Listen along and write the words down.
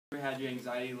had your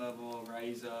anxiety level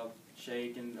rise up,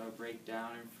 shake, and break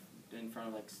down in front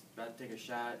of, like, about to take a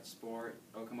shot, sport,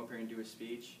 or come up here and do a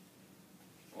speech?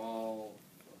 Well,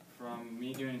 from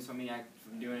me doing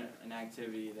an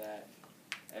activity that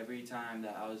every time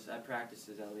that I was at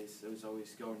practices, at least, it was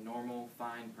always go normal,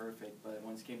 fine, perfect. But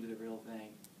once it came to the real thing,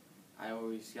 I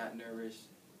always got nervous,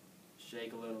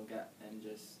 shake a little, and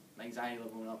just my anxiety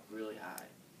level went up really high.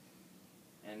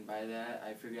 And by that,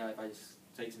 I figured out if I just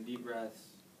take some deep breaths,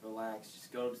 relax,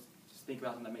 just think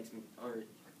about something that makes me, or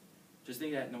just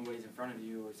think that nobody's in front of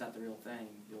you, or it's not the real thing,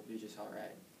 you'll be just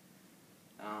alright.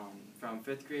 From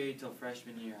 5th grade till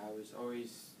freshman year, I was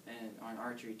always on an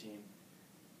archery team,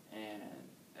 and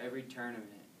every tournament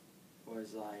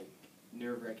was like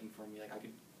nerve-wracking for me.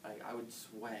 Like I would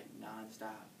sweat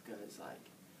nonstop because, like,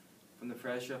 from the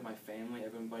pressure of my family,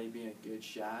 everybody being a good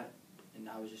shot, and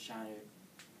I was just trying to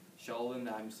show them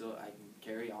that I can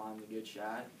carry on the good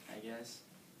shot, I guess.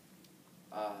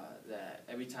 That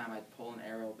every time I'd pull an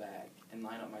arrow back and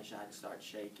line up my shot, I'd start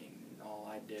shaking, and all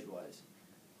I did was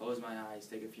close my eyes,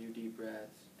 take a few deep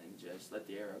breaths, and just let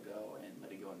the arrow go and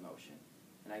let it go in motion.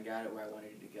 And I got it where I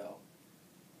wanted it to go.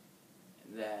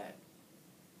 And that,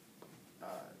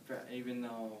 even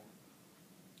though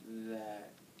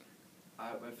that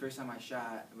the first time I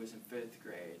shot was in 5th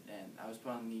grade, and I was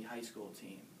put on the high school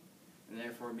team, and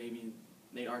therefore maybe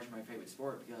made archery my favorite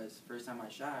sport because the first time I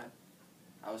shot,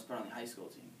 I was put on the high school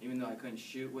team, even though I couldn't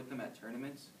shoot with them at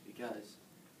tournaments because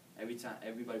every time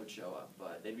everybody would show up,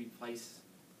 but they'd replace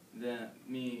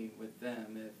me with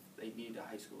them if they needed a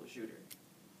high school shooter.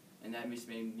 And that just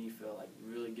made me feel like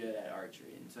really good at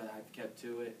archery, and so I've kept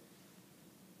to it.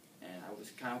 And I was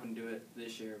kind of going to do it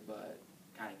this year, but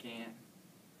kind of can't.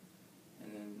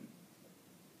 And then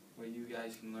what you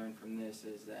guys can learn from this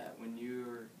is that when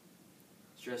you're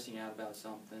stressing out about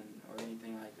something or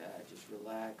anything like that, just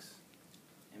relax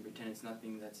and pretend it's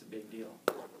nothing that's a big deal.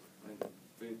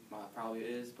 It probably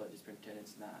is, but just pretend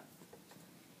it's not.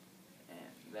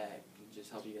 And that can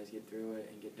just help you guys get through it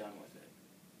and get done with it.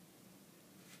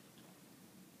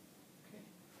 Okay.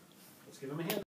 Let's give him a hand.